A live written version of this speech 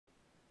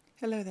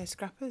Hello there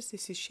scrappers,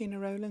 this is Sheena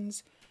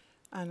Rowlands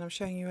and I'm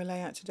showing you a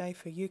layout today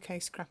for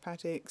UK Scrap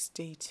Addicts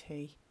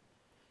DT.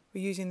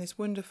 We're using this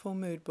wonderful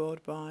mood board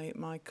by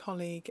my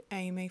colleague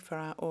Amy for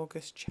our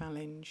August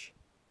challenge.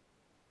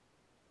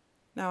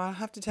 Now I'll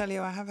have to tell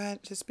you I have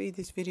had to speed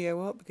this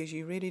video up because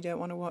you really don't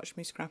want to watch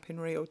me scrap in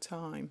real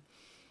time.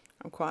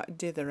 I'm quite a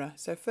ditherer.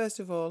 So first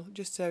of all,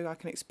 just so I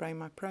can explain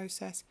my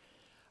process,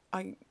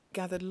 I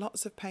gathered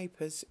lots of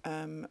papers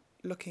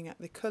looking at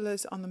the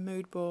colours on the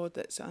mood board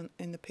that's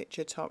in the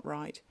picture top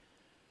right.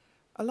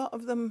 A lot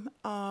of them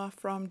are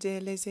from Dear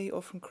Lizzie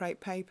or from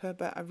Crepe Paper,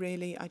 but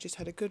I just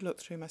had a good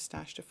look through my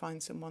stash to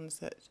find some ones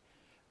that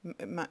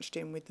matched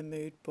in with the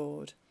mood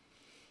board.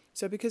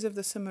 So because of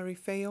the summery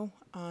feel,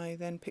 I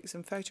then picked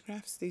some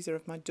photographs. These are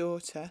of my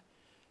daughter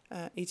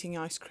eating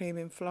ice cream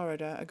in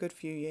Florida a good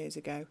few years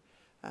ago.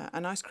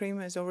 And ice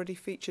cream is already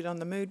featured on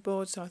the mood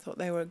board, so I thought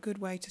they were a good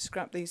way to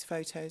scrap these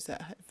photos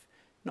that have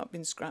not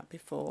been scrapped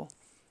before.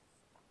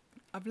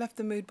 I've left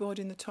the mood board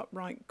in the top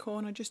right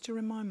corner just to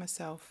remind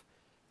myself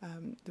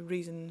the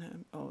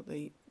reason or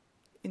the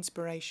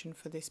inspiration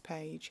for this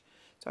page,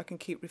 so I can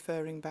keep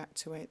referring back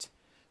to it.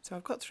 So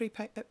I've got three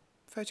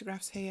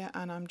photographs here,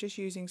 and I'm just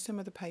using some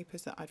of the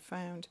papers that I'd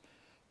found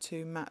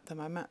to mat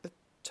them. I mat the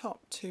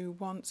top two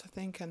once, I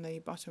think, and the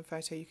bottom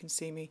photo you can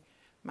see me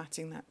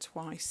matting that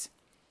twice.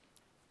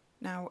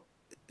 Now,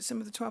 some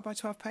of the 12 by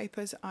 12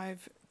 papers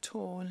I've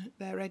torn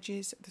their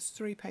edges. There's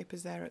three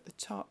papers there at the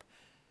top.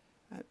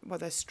 Well,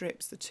 they're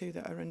strips, the two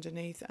that are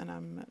underneath, and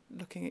I'm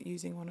looking at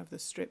using one of the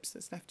strips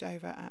that's left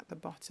over at the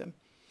bottom.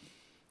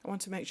 I want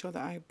to make sure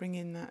that I bring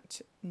in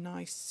that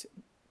nice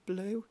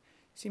blue.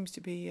 Seems to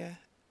be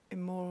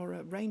in more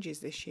ranges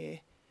this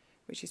year,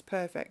 which is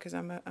perfect because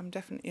I'm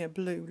definitely a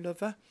blue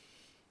lover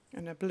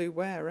and a blue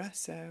wearer,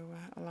 so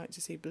I like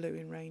to see blue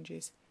in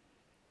ranges.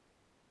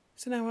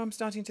 So now I'm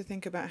starting to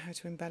think about how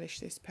to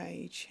embellish this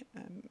page.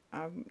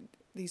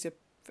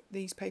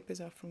 These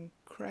papers are from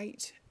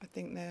Crate. I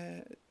think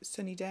they're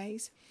Sunny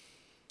Days.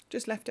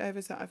 Just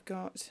leftovers that I've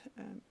got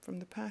from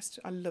the past.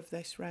 I love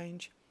this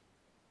range.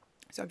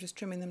 So I'm just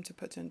trimming them to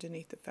put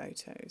underneath the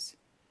photos.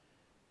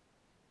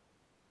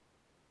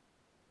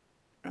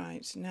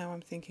 Right, now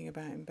I'm thinking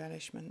about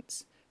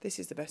embellishments. This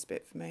is the best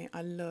bit for me.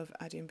 I love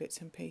adding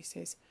bits and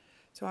pieces.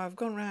 So I've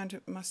gone around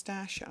my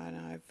stash and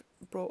I've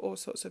brought all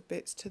sorts of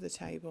bits to the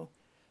table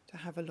to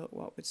have a look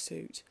what would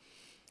suit.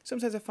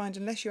 Sometimes I find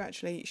unless you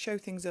actually show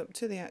things up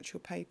to the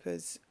actual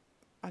papers,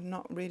 I'm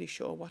not really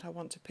sure what I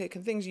want to pick,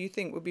 and things you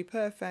think would be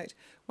perfect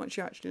once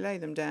you actually lay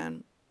them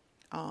down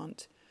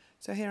aren't.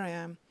 So here I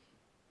am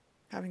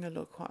having a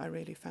look what I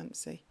really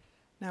fancy.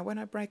 Now when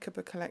I break up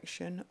a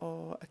collection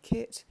or a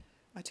kit,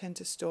 I tend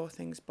to store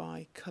things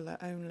by colour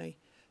only.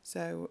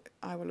 So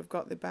I will have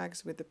got the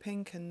bags with the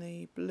pink and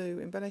the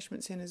blue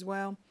embellishments in as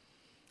well,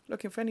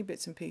 looking for any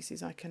bits and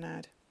pieces I can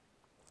add.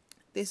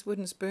 This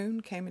wooden spoon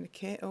came in a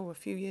kit a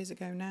few years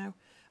ago now,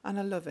 and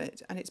I love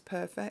it, and it's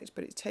perfect,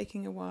 but it's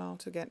taking a while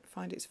to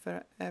find its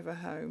forever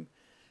home,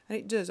 and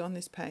it does on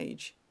this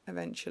page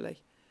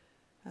eventually,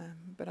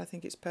 but I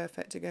think it's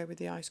perfect to go with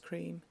the ice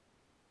cream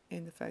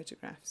in the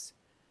photographs.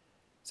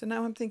 So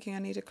now I'm thinking I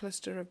need a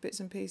cluster of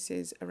bits and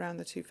pieces around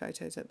the two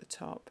photos at the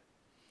top.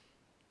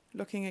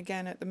 Looking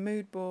again at the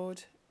mood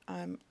board,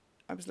 I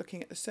was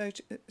looking at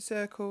the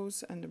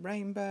circles and the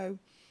rainbow,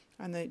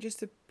 and just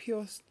the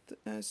pure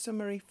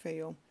summery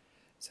feel.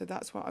 So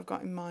that's what I've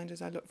got in mind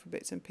as I look for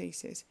bits and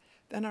pieces.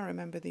 Then I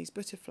remember these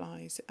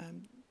butterflies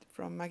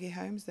from Maggie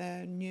Holmes.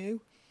 They're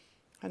new.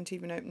 I hadn't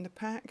even opened the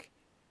pack.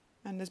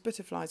 And there's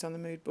butterflies on the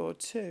mood board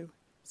too.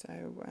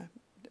 So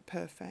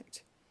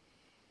perfect.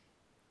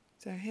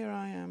 So here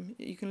I am.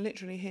 You can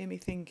literally hear me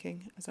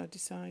thinking as I'm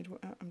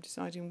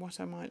deciding what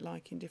I might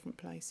like in different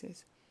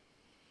places.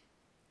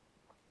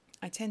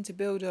 I tend to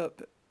build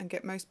up and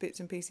get most bits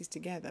and pieces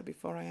together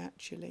before I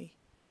actually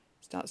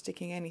start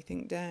sticking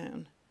anything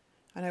down.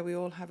 I know we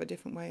all have a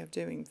different way of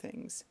doing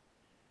things.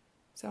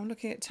 So I'm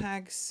looking at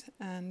tags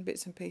and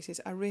bits and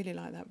pieces. I really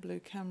like that blue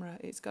camera.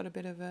 It's got a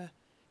bit of a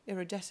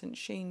iridescent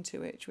sheen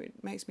to it, which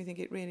makes me think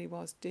it really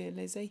was Dear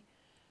Lizzie.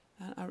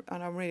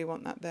 And I really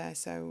want that there,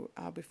 so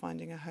I'll be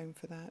finding a home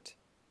for that.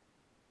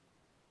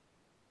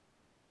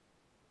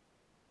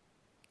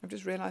 I've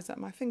just realised that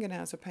my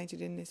fingernails are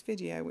painted in this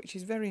video, which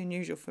is very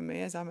unusual for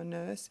me as I'm a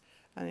nurse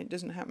and it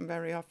doesn't happen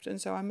very often,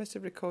 so I must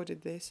have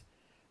recorded this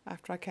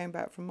after I came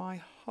back from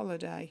my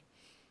holiday.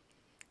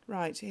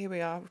 Right, here we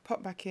are. We've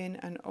popped back in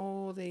and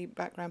all the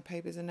background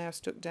papers are now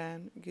stuck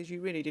down because you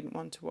really didn't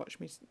want to watch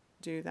me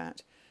do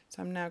that.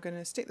 So I'm now going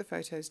to stick the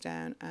photos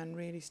down and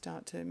really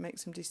start to make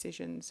some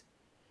decisions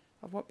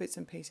of what bits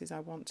and pieces I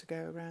want to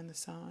go around the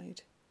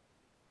side.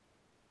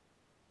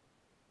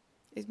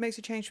 It makes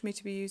a change for me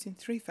to be using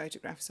 3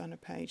 photographs on a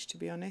page, to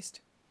be honest.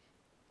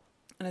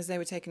 And as they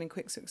were taken in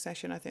quick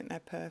succession, I think they're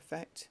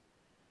perfect.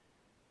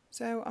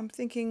 So I'm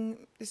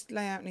thinking this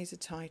layout needs a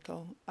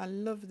title. I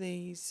love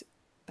these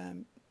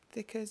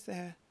thickers.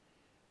 They're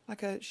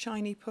like a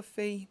shiny,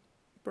 puffy,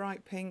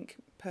 bright pink,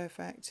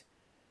 perfect.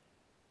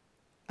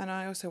 And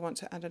I also want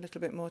to add a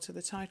little bit more to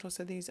the title,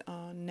 so these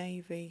are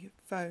navy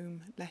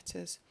foam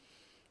letters.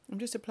 I'm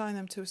just applying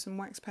them to some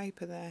wax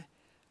paper there.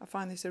 I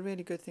find this a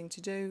really good thing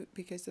to do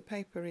because the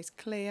paper is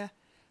clear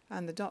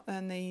and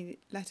the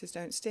letters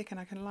don't stick, and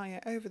I can lie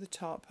it over the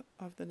top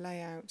of the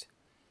layout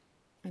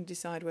and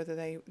decide whether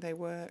they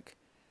work.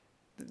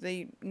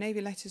 The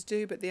navy letters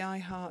do, but the I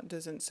heart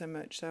doesn't so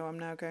much, so I'm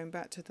now going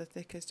back to the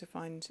thickers to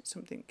find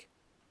something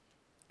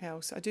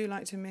else. I do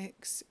like to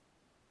mix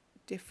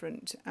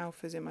different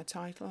alphas in my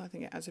title. I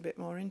think it adds a bit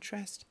more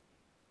interest,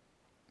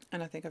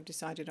 and I think I've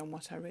decided on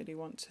what I really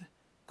want to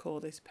call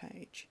this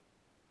page.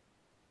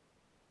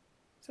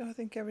 So I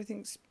think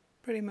everything's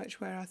pretty much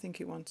where I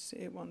think it wants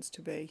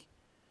to be.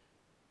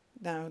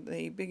 Now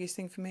the biggest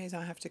thing for me is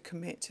I have to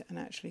commit and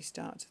actually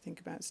start to think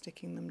about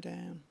sticking them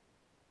down.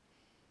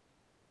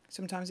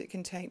 Sometimes it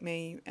can take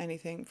me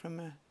anything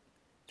from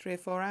 3 or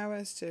 4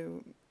 hours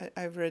to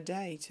over a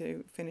day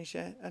to finish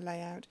a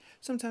layout,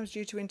 sometimes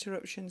due to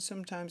interruptions,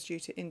 sometimes due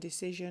to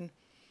indecision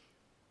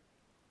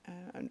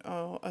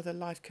or other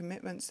life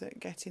commitments that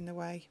get in the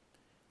way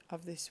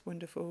of this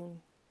wonderful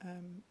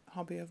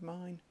hobby of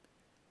mine.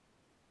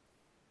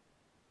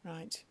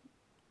 Right,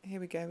 here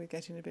we go, we're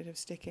getting a bit of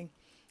sticking.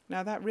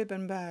 Now that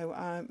ribbon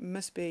bow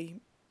must be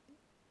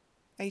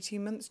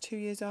 18 months, 2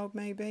 years old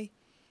maybe.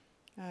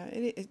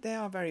 They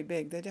are very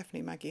big, they're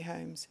definitely Maggie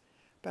Holmes,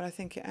 but I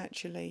think it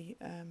actually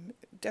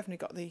definitely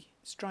got the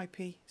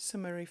stripy,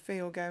 summery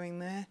feel going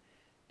there,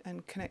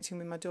 and connecting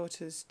with my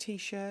daughter's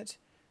t-shirt,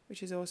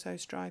 which is also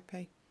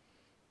stripy.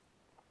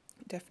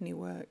 It definitely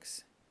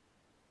works.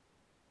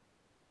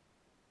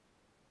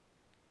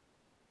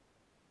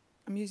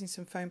 I'm using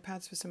some foam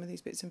pads for some of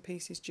these bits and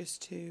pieces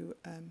just to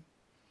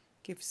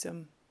give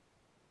some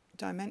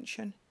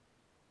dimension.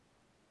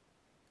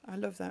 I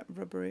love that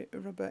rubber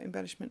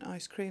embellishment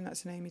ice cream.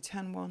 That's an Amy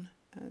Tan one.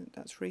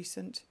 That's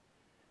recent.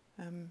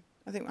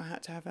 I think I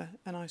had to have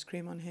an ice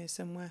cream on here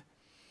somewhere.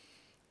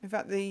 In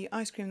fact, the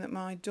ice cream that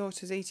my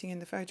daughter's eating in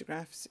the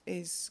photographs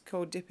is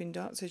called Dippin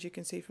Dots, as you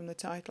can see from the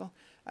title.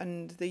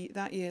 And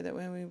that year that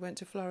when we went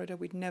to Florida,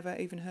 we'd never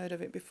even heard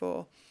of it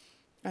before.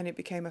 And it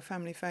became a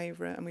family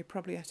favourite, and we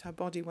probably ate our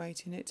body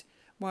weight in it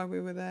while we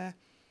were there.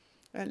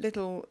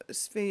 Little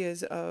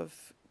spheres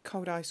of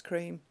cold ice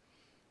cream,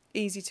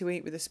 easy to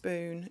eat with a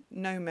spoon,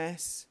 no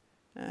mess.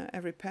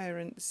 Every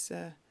parent's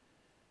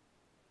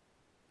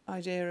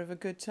idea of a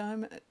good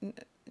time,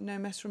 no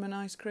mess from an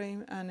ice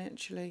cream, and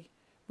actually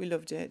we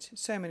loved it.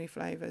 So many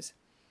flavours,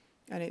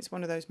 and it's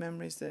one of those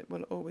memories that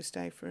will always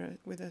stay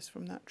with us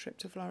from that trip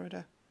to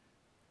Florida.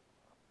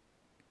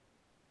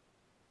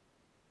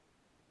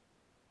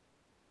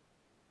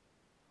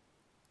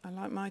 I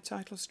like my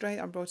title straight.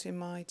 I brought in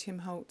my Tim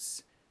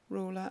Holtz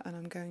ruler, and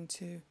I'm going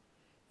to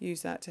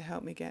use that to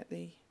help me get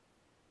the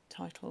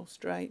title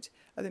straight.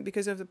 I think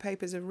because of the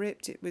papers are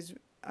ripped,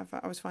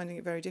 I was finding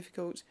it very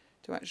difficult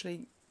to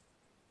actually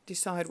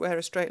decide where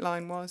a straight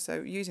line was,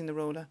 so using the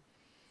ruler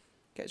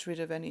gets rid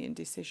of any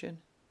indecision.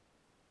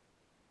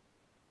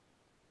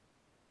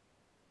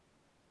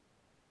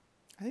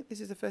 I think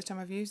this is the first time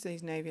I've used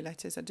these navy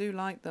letters. I do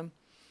like them.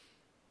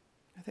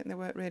 I think they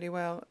work really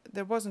well.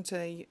 There wasn't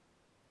a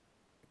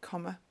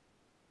comma,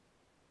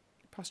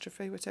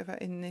 apostrophe, whatever,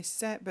 in this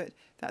set, but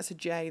that's a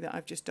J that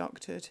I've just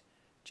doctored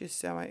just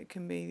so it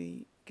can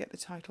get the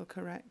title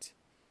correct.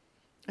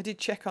 I did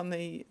check on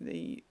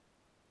the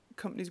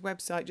company's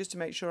website just to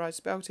make sure I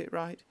spelt it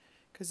right,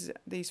 because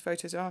these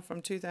photos are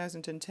from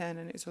 2010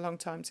 and it's a long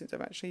time since I've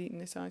actually eaten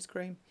this ice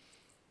cream.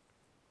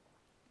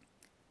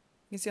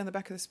 You can see on the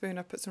back of the spoon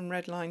I've put some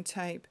red line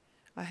tape.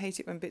 I hate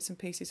it when bits and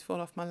pieces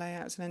fall off my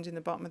layouts and end in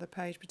the bottom of the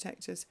page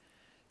protectors,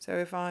 so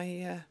if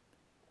I'm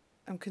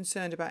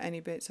concerned about any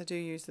bits, I do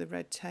use the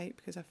red tape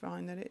because I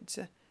find that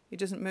it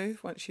doesn't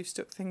move once you've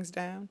stuck things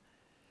down.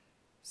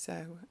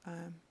 So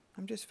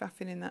I'm just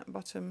faffing in that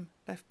bottom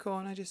left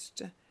corner,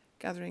 just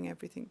gathering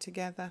everything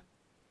together.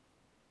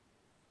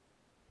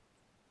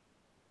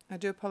 I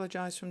do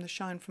apologise from the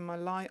shine from my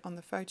light on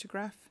the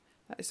photograph.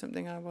 That is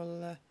something I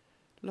will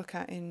look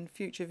at in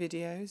future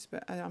videos,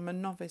 but I'm a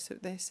novice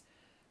at this,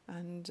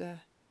 and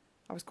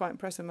I was quite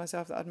impressed with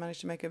myself that I'd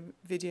managed to make a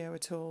video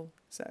at all,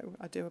 so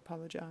I do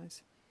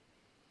apologise.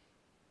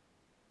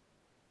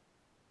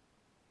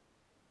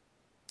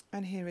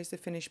 And here is the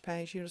finished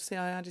page. You'll see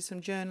I added some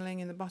journaling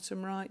in the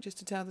bottom right just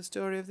to tell the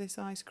story of this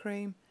ice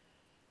cream.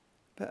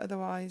 But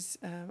otherwise,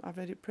 I've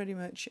read it pretty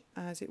much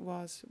as it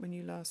was when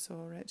you last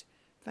saw it.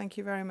 Thank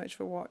you very much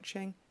for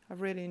watching.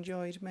 I've really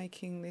enjoyed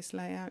making this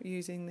layout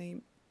using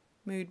the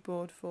mood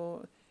board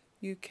for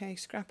UK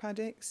Scrap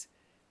Addicts.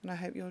 And I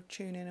hope you'll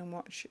tune in and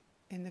watch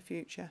in the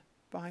future.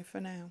 Bye for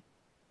now.